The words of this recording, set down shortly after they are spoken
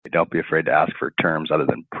don't be afraid to ask for terms other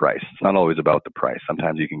than price. It's not always about the price.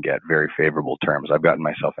 Sometimes you can get very favorable terms. I've gotten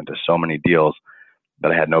myself into so many deals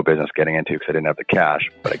that I had no business getting into because I didn't have the cash,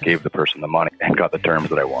 but I gave the person the money and got the terms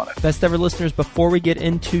that I wanted. Best ever listeners, before we get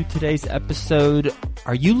into today's episode,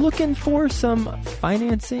 are you looking for some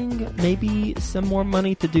financing, maybe some more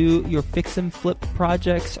money to do your fix and flip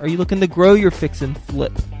projects? Are you looking to grow your fix and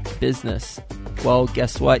flip business? Well,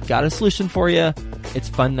 guess what? Got a solution for you. It's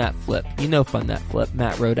Fund That Flip. You know Fund That Flip.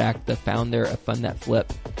 Matt Rodak, the founder of Fund That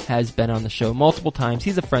Flip, has been on the show multiple times.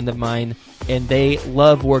 He's a friend of mine, and they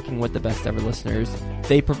love working with the best ever listeners.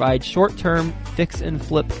 They provide short-term fix and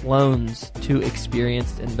flip loans to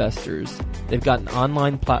experienced investors. They've got an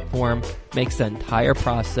online platform, makes the entire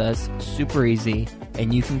process super easy,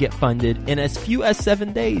 and you can get funded in as few as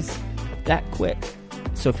 7 days. That quick.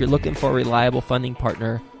 So if you're looking for a reliable funding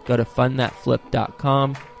partner, go to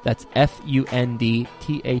fundthatflip.com. That's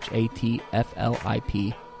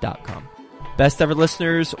fundthatflip.com. Best ever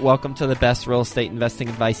listeners, welcome to the best real estate investing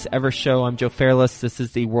advice ever show. I'm Joe Fairless. This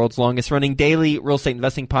is the world's longest running daily real estate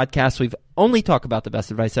investing podcast. We've only talked about the best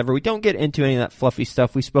advice ever. We don't get into any of that fluffy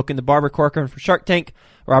stuff. We've spoken to Barbara Corcoran from Shark Tank,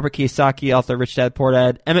 Robert Kiyosaki, author of Rich Dad Poor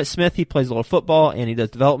Dad, Emmett Smith, he plays a little football and he does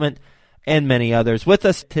development, and many others. With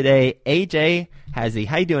us today, AJ Hazy.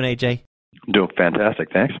 How you doing, AJ? Doing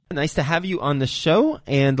fantastic, thanks. Nice to have you on the show.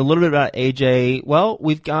 And a little bit about AJ. Well,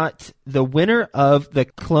 we've got the winner of the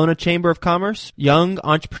Kelowna Chamber of Commerce Young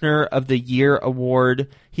Entrepreneur of the Year Award.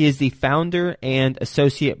 He is the founder and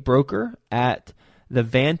associate broker at the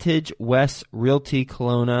Vantage West Realty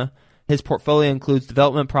Kelowna. His portfolio includes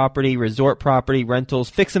development property, resort property, rentals,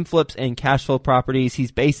 fix and flips, and cash flow properties.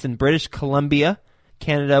 He's based in British Columbia,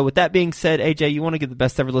 Canada. With that being said, AJ, you want to give the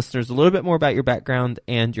best ever listeners a little bit more about your background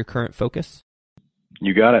and your current focus?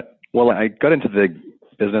 You got it. Well, I got into the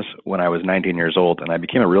business when I was 19 years old, and I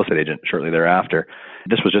became a real estate agent shortly thereafter.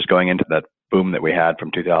 This was just going into that boom that we had from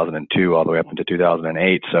 2002 all the way up into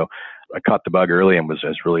 2008. So I caught the bug early and was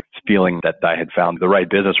just really feeling that I had found the right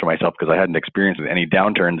business for myself because I hadn't experienced any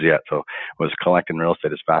downturns yet. So I was collecting real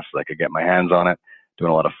estate as fast as I could get my hands on it,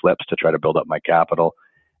 doing a lot of flips to try to build up my capital.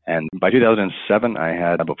 And by 2007, I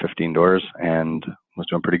had about 15 doors and was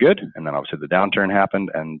doing pretty good. And then obviously the downturn happened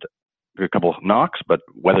and a couple of knocks, but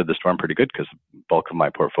weathered the storm pretty good because the bulk of my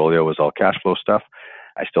portfolio was all cash flow stuff.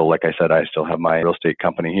 I still, like I said, I still have my real estate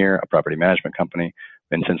company here, a property management company.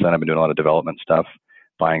 And since then, I've been doing a lot of development stuff,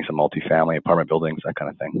 buying some multifamily apartment buildings, that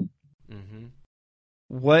kind of thing. Mm-hmm.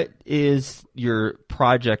 What is your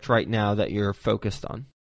project right now that you're focused on?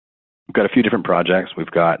 We've got a few different projects.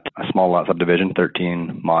 We've got a small lot subdivision,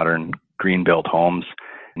 13 modern green-built homes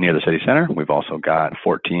near the city center. We've also got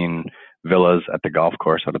 14 villas at the golf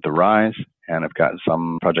course out at the Rise, and I've got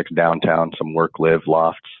some projects downtown, some work-live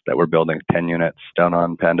lofts that we're building, 10 units down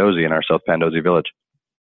on Pandosy in our South Pandosy village.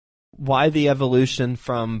 Why the evolution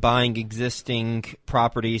from buying existing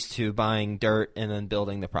properties to buying dirt and then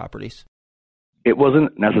building the properties? It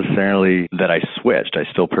wasn't necessarily that I switched. I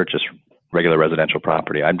still purchased regular residential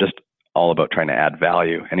property. I'm just all about trying to add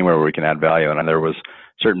value anywhere where we can add value. And there was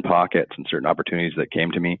certain pockets and certain opportunities that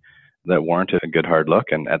came to me that warranted a good hard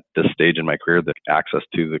look. And at this stage in my career, the access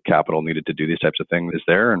to the capital needed to do these types of things is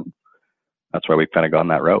there. And that's why we've kind of gone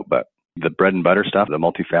that route. But the bread and butter stuff, the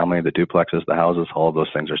multifamily, the duplexes, the houses, all of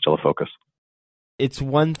those things are still a focus. It's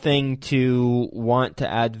one thing to want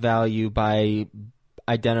to add value by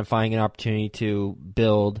identifying an opportunity to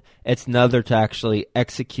build. It's another to actually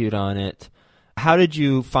execute on it. How did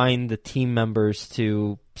you find the team members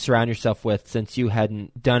to surround yourself with since you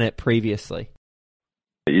hadn't done it previously?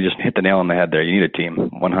 You just hit the nail on the head there. You need a team,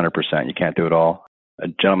 100%. You can't do it all. A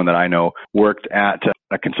gentleman that I know worked at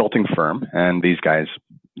a consulting firm, and these guys,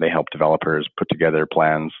 they help developers put together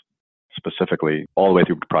plans specifically all the way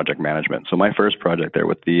through project management. So my first project there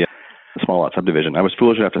with the small lot subdivision, I was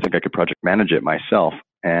foolish enough to think I could project manage it myself.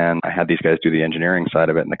 And I had these guys do the engineering side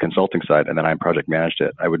of it and the consulting side, and then I project managed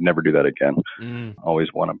it. I would never do that again.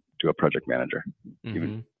 Always want to do a project manager.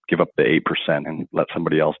 Even give up the 8% and let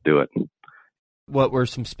somebody else do it. What were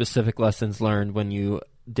some specific lessons learned when you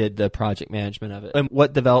did the project management of it? And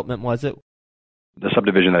what development was it? The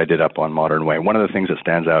subdivision that I did up on Modern Way. One of the things that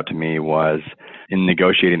stands out to me was in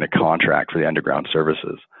negotiating the contract for the underground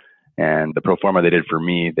services. And the pro forma they did for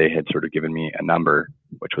me, they had sort of given me a number,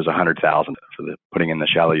 which was $100,000 for the putting in the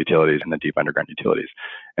shallow utilities and the deep underground utilities.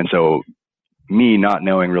 And so me not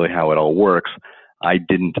knowing really how it all works, I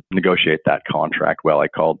didn't negotiate that contract well. I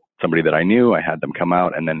called somebody that I knew, I had them come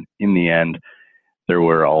out, and then in the end, there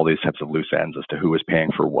were all these types of loose ends as to who was paying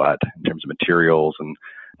for what in terms of materials and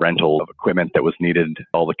rental of equipment that was needed,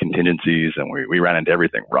 all the contingencies, and we ran into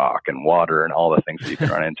everything, rock and water and all the things that you can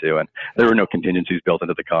run into. And there were no contingencies built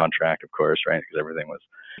into the contract, of course, right? Because everything was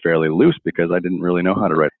fairly loose because I didn't really know how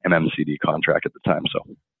to write MMCD contract at the time.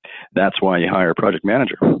 So that's why you hire a project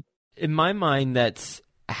manager. In my mind, that's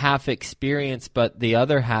half experience, but the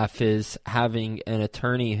other half is having an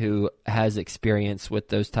attorney who has experience with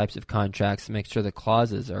those types of contracts to make sure the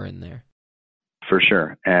clauses are in there. For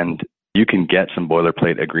sure. And you can get some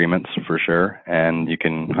boilerplate agreements for sure, and you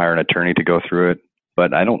can hire an attorney to go through it.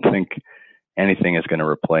 But I don't think anything is going to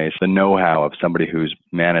replace the know-how of somebody who's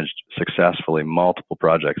managed successfully multiple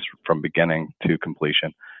projects from beginning to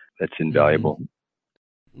completion. That's invaluable. Mm-hmm.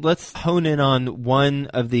 Let's hone in on one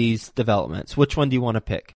of these developments. Which one do you want to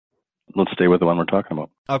pick? Let's stay with the one we're talking about.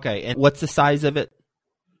 Okay. And what's the size of it?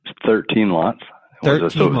 It's 13 lots.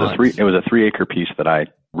 13 lots. It was a 3-acre piece that I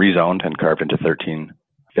rezoned and carved into 13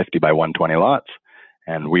 50 by 120 lots.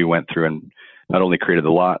 And we went through and not only created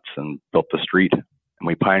the lots and built the street, and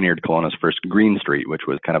we pioneered Kelowna's first green street, which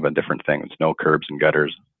was kind of a different thing. It's no curbs and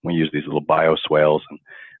gutters. We used these little bio swales, and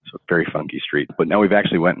it's a very funky street. But now we've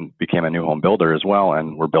actually went and became a new home builder as well,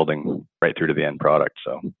 and we're building right through to the end product.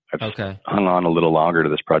 So I've hung on a little longer to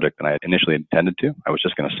this project than I initially intended to. I was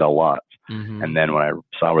just going to sell lots. Mm-hmm. And then when I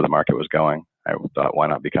saw where the market was going, I thought, why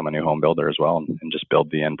not become a new home builder as well and just build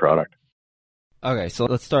the end product? Okay, so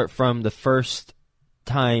let's start from the first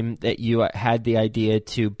time that you had the idea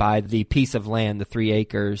to buy the piece of land, the 3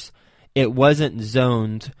 acres. It wasn't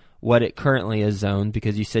zoned what it currently is zoned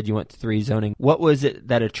because you said you went to rezoning. What was it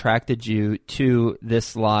that attracted you to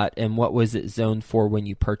this lot, and what was it zoned for when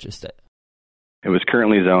you purchased it? It was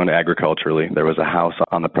currently zoned agriculturally. There was a house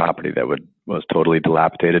on the property that was totally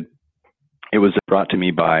dilapidated. It was brought to me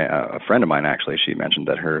by a friend of mine, actually. She mentioned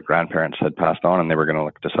that her grandparents had passed on and they were going to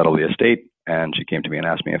look to settle the estate. And she came to me and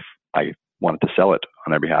asked me if I wanted to sell it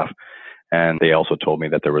on their behalf. And they also told me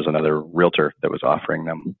that there was another realtor that was offering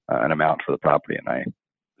them an amount for the property. And I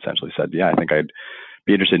essentially said, yeah, I think I'd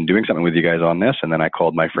be interested in doing something with you guys on this. And then I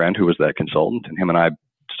called my friend who was that consultant, and him and I,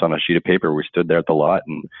 just on a sheet of paper, we stood there at the lot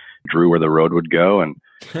and drew where the road would go and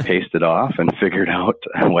pasted off and figured out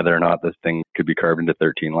whether or not this thing could be carved into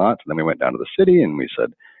 13 lots. And then we went down to the city and we said,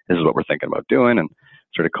 this is what we're thinking about doing, and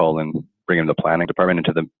sort of called in, bringing the planning department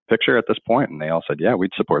into the picture at this point. And they all said, yeah,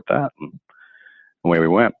 we'd support that. And away we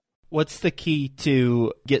went. What's the key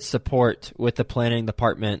to get support with the planning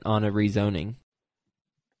department on a rezoning?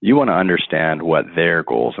 You want to understand what their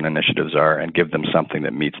goals and initiatives are and give them something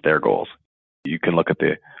that meets their goals. You can look at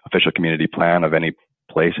the official community plan of any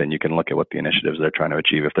place and you can look at what the initiatives they're trying to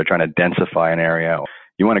achieve. If they're trying to densify an area,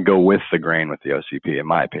 you want to go with the grain with the OCP, in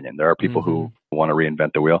my opinion. There are people who want to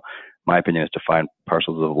reinvent the wheel. My opinion is to find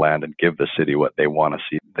parcels of land and give the city what they want to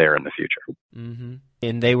see there in the future. Mm-hmm.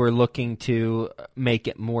 And they were looking to make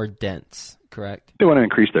it more dense, correct? They want to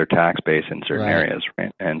increase their tax base in certain areas,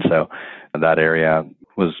 right? And so that area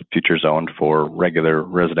was future zoned for regular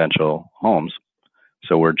residential homes.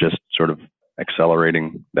 So we're just sort of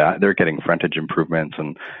accelerating that. They're getting frontage improvements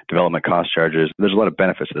and development cost charges. There's a lot of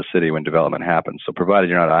benefits to the city when development happens. So provided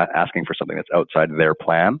you're not asking for something that's outside their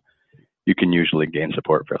plan, you can usually gain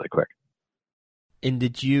support fairly quick. And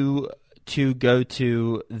did you to go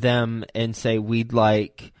to them and say, we'd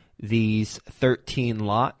like these 13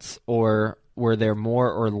 lots, or were there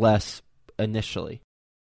more or less initially?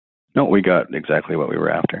 No, we got exactly what we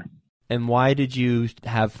were after. And why did you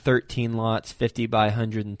have 13 lots, 50 by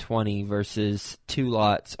 120 versus 2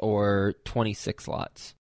 lots or 26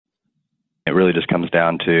 lots? It really just comes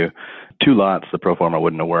down to 2 lots. The pro forma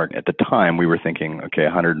wouldn't have worked. At the time, we were thinking, okay,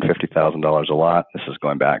 $150,000 a lot. This is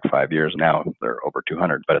going back 5 years. Now they're over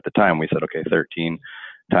 200. But at the time, we said, okay, 13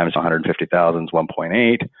 times 150,000 is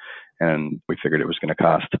 1.8. And we figured it was going to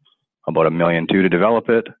cost about $1.2 million to develop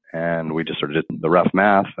it. And we just sort of did the rough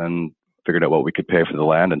math and figured out what we could pay for the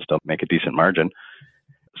land and still make a decent margin.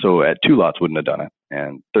 So at 2 lots wouldn't have done it.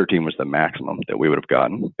 And 13 was the maximum that we would have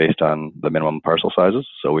gotten based on the minimum parcel sizes.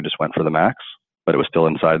 So we just went for the max, but it was still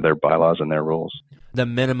inside their bylaws and their rules. The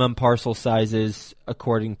minimum parcel sizes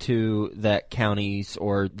according to that counties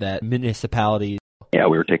or that municipalities? Yeah,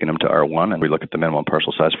 we were taking them to R1, and we looked at the minimum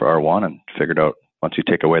parcel size for R1 and figured out once you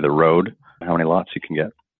take away the road, how many lots you can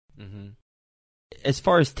get. Mm-hmm. As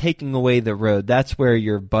far as taking away the road, that's where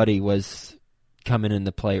your buddy was coming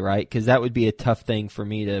into play, right? Because that would be a tough thing for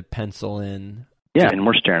me to pencil in. Yeah, and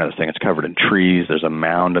we're staring at this thing. It's covered in trees. There's a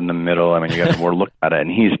mound in the middle. I mean, we're looking at it,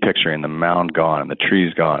 and he's picturing the mound gone and the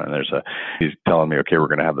trees gone. And he's telling me, okay, we're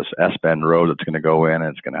going to have this S-bend road that's going to go in,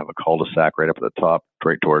 and it's going to have a cul-de-sac right up at the top,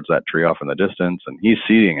 right towards that tree off in the distance. And he's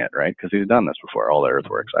seeing it, right? Because he's done this before, all the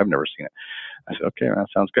earthworks. I've never seen it. I said, okay, that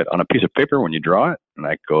sounds good. On a piece of paper, when you draw it,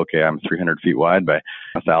 And I go, okay, I'm 300 feet wide by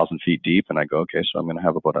 1,000 feet deep. And I go, okay, so I'm going to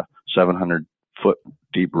have about a 700-foot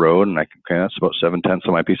deep road. And okay, that's about 7/10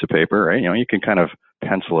 of my piece of paper, right? You can kind of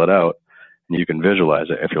pencil it out and you can visualize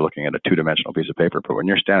it if you're looking at a two-dimensional piece of paper. But when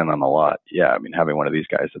you're standing on the lot, having one of these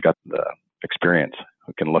guys that's got the experience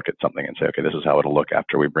who can look at something and say, okay, this is how it'll look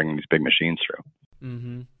after we bring these big machines through.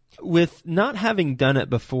 Mm-hmm. With not having done it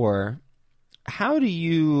before, how do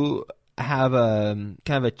you have a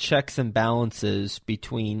kind of a checks and balances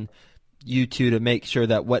between you two to make sure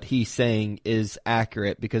that what he's saying is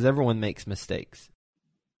accurate? Because everyone makes mistakes.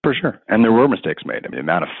 For sure. And there were mistakes made. The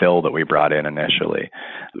amount of fill that we brought in initially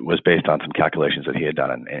was based on some calculations that he had done.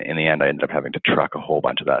 And in the end, I ended up having to truck a whole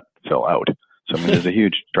bunch of that fill out. So, there's a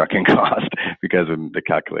huge trucking cost because of the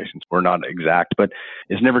calculations were not exact, but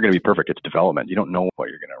it's never going to be perfect. It's development. You don't know what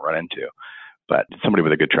you're going to run into. But somebody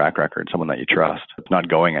with a good track record, someone that you trust, it's not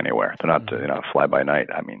going anywhere. They're not fly by night.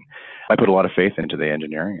 I put a lot of faith into the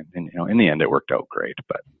engineering, and in the end, it worked out great.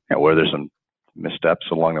 But where there's some missteps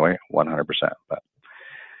along the way, 100%. But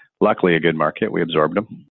luckily, a good market. We absorbed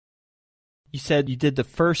them. You said you did the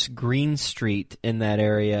first Green Street in that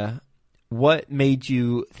area. What made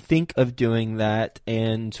you think of doing that,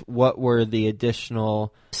 and what were the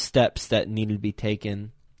additional steps that needed to be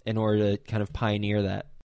taken in order to kind of pioneer that?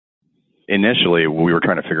 Initially, we were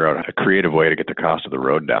trying to figure out a creative way to get the cost of the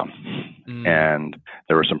road down. And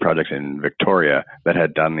there were some projects in Victoria that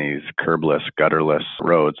had done these curbless, gutterless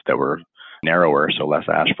roads that were narrower, so less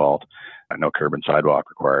asphalt, no curb and sidewalk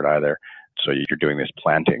required either. So you're doing these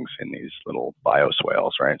plantings in these little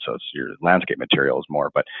bioswales, right? So it's your landscape materials more,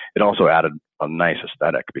 but it also added a nice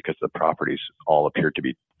aesthetic because the properties all appeared to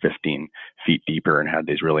be 15 feet deeper and had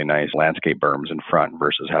these really nice landscape berms in front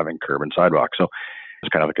versus having curb and sidewalk. So it's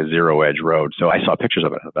kind of like a zero edge road. So I saw pictures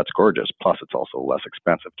of it. That's gorgeous. Plus it's also less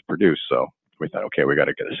expensive to produce. So we thought, okay, we got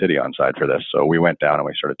to get a city on side for this. So we went down and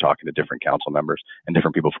we started talking to different council members and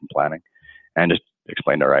different people from planning and just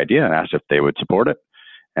explained our idea and asked if they would support it.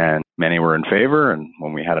 And many were in favor. And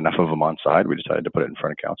when we had enough of them on side, we decided to put it in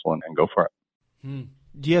front of council and go for it.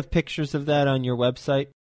 Do you have pictures of that on your website?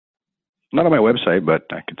 Not on my website, but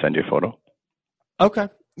I could send you a photo. Okay.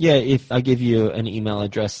 Yeah, if I give you an email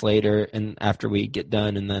address later and after we get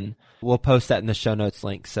done, and then we'll post that in the show notes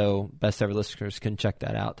link so Best Ever listeners can check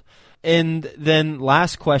that out. And then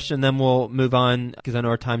last question, then we'll move on because I know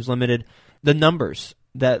our time's limited. The numbers,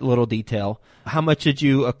 that little detail. How much did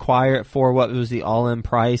you acquire it for? What was the all-in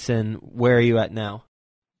price, and where are you at now?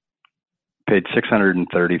 Paid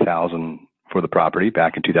 $630,000 for the property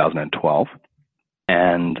back in 2012,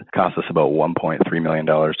 and cost us about $1.3 million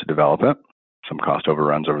to develop it. Some cost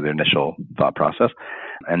overruns over the initial thought process.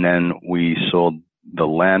 And then we sold the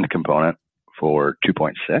land component for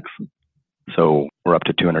 2.6. So we're up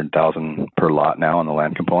to 200,000 per lot now on the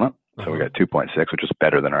land component. So we got 2.6, which is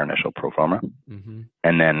better than our initial pro forma. Mm-hmm.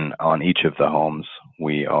 And then on each of the homes,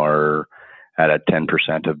 we are at a 10%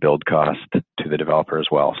 of build cost to the developer as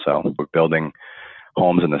well. So we're building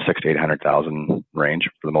homes in the $600,000 to $800,000 range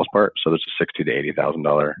for the most part. So there's a $60,000 to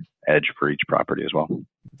 $80,000 edge for each property as well.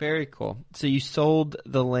 Very cool. So you sold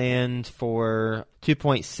the land for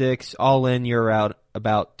 2.6, all in. You're out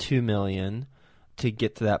about $2 million to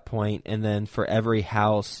get to that point, and then for every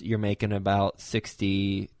house, you're making about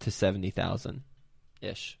 $60,000 to $70,000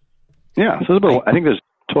 ish. Yeah, so it's about, I think there's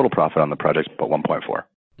total profit on the project about 1.4.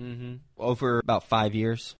 Mm-hmm. Over about 5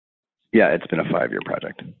 years. Yeah, it's been a 5-year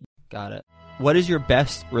project. Got it. What is your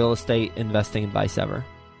best real estate investing advice ever?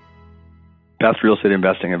 Best real estate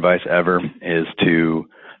investing advice ever is to,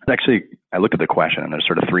 actually, I looked at the question and there's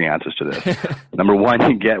sort of 3 answers to this. Number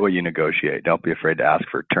 1, you get what you negotiate. Don't be afraid to ask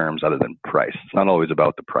for terms other than price. It's not always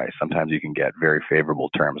about the price. Sometimes you can get very favorable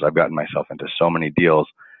terms. I've gotten myself into so many deals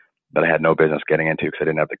that I had no business getting into because I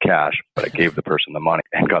didn't have the cash, but I gave the person the money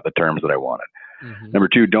and got the terms that I wanted. Mm-hmm. Number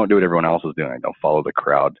 2, don't do what everyone else is doing. Don't follow the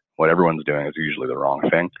crowd. What everyone's doing is usually the wrong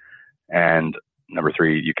thing. And number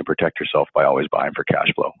 3, you can protect yourself by always buying for cash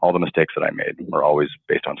flow. All the mistakes that I made were always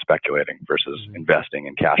based on speculating versus investing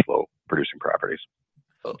in cash flow producing properties.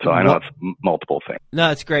 So I know it's multiple things.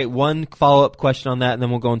 No, it's great. One follow-up question on that, and then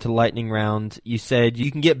we'll go into the lightning round. You said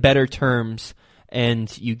you can get better terms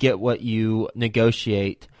and you get what you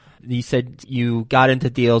negotiate. You said you got into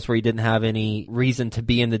deals where you didn't have any reason to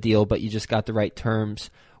be in the deal, but you just got the right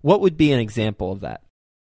terms. What would be an example of that?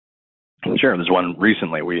 Sure. There's one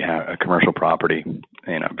recently. We had a commercial property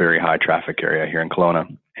in a very high traffic area here in Kelowna,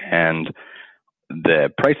 and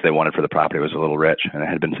the price they wanted for the property was a little rich, and it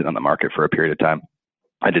had been sitting on the market for a period of time.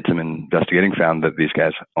 I did some investigating, found that these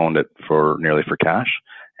guys owned it for nearly for cash,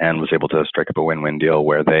 and was able to strike up a win-win deal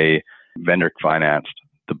where they vendor financed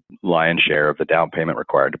the lion's share of the down payment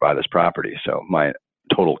required to buy this property. So my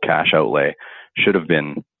total cash outlay should have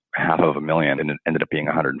been $500,000 and it ended up being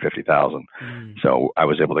 $150,000. So I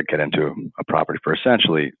was able to get into a property for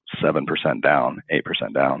essentially 7% down,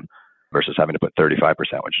 8% down, versus having to put 35%,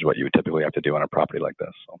 which is what you would typically have to do on a property like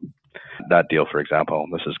this. So that deal, for example,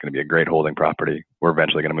 this is going to be a great holding property. We're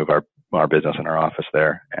eventually going to move our business and our office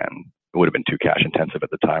there, and it would have been too cash intensive at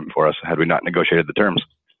the time for us had we not negotiated the terms.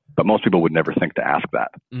 But most people would never think to ask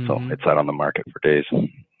that. So it sat on the market for days.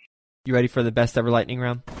 You ready for the best ever lightning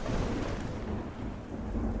round?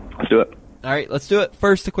 Let's do it. All right, let's do it.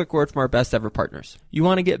 First, a quick word from our best ever partners. You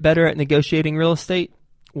want to get better at negotiating real estate?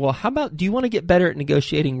 Well, how about, do you want to get better at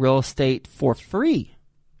negotiating real estate for free?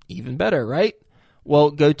 Even better, right?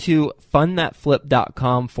 Well, go to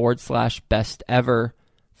fundthatflip.com/best ever.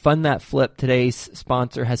 Fund That Flip, today's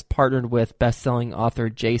sponsor, has partnered with best-selling author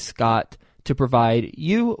Jay Scott to provide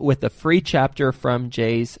you with a free chapter from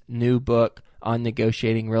Jay's new book on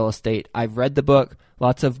negotiating real estate. I've read the book.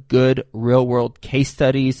 Lots of good real-world case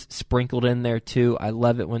studies sprinkled in there, too. I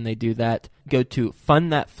love it when they do that. Go to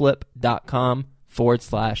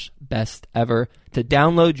fundthatflip.com/best ever to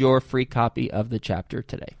download your free copy of the chapter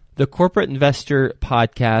today. The Corporate Investor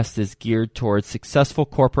podcast is geared towards successful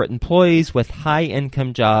corporate employees with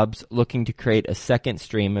high-income jobs looking to create a second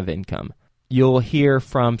stream of income. You'll hear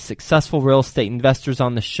from successful real estate investors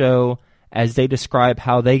on the show as they describe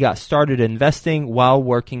how they got started investing while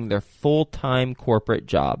working their full-time corporate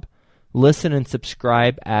job. Listen and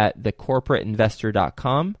subscribe at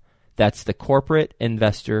thecorporateinvestor.com. That's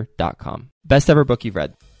thecorporateinvestor.com. Best ever book you've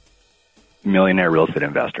read? Millionaire Real Estate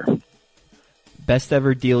Investor. Best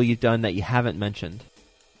ever deal you've done that you haven't mentioned?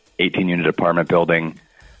 18-unit apartment building,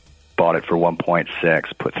 bought it for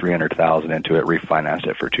 1.6, put 300,000 into it, refinanced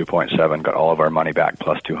it for 2.7, got all of our money back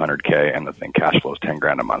plus 200K, and the thing cash flows 10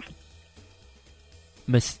 grand a month.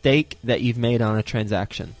 Mistake that you've made on a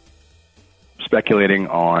transaction? Speculating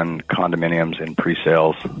on condominiums in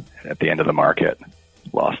pre-sales at the end of the market,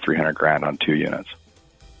 lost 300 grand on 2 units.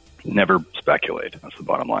 Never speculate. That's the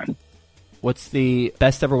bottom line. What's the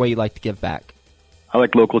best ever way you like to give back? I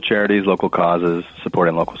like local charities, local causes,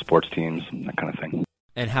 supporting local sports teams, that kind of thing.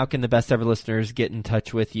 And how can the best ever listeners get in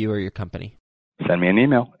touch with you or your company? Send me an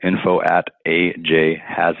email,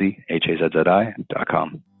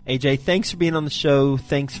 info@ajhazzi.com. AJ, thanks for being on the show.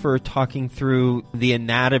 Thanks for talking through the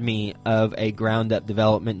anatomy of a ground-up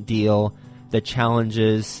development deal, the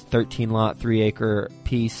challenges, 13-lot, 3-acre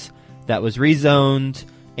piece that was rezoned,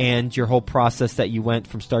 and your whole process that you went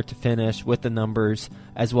from start to finish with the numbers,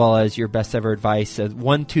 as well as your best ever advice.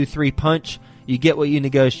 1, 2, 3 punch. You get what you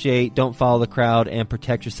negotiate. Don't follow the crowd and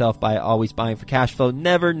protect yourself by always buying for cash flow.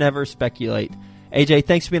 Never speculate. AJ,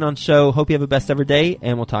 thanks for being on the show. Hope you have a best ever day,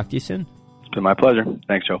 and we'll talk to you soon. It's been my pleasure.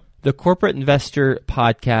 Thanks, Joe. The Corporate Investor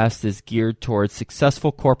podcast is geared towards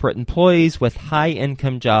successful corporate employees with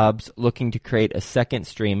high-income jobs looking to create a second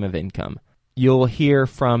stream of income. You'll hear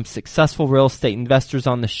from successful real estate investors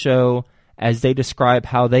on the show as they describe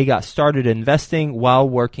how they got started investing while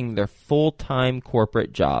working their full-time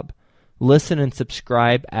corporate job. Listen and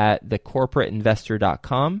subscribe at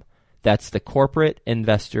thecorporateinvestor.com. That's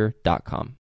thecorporateinvestor.com.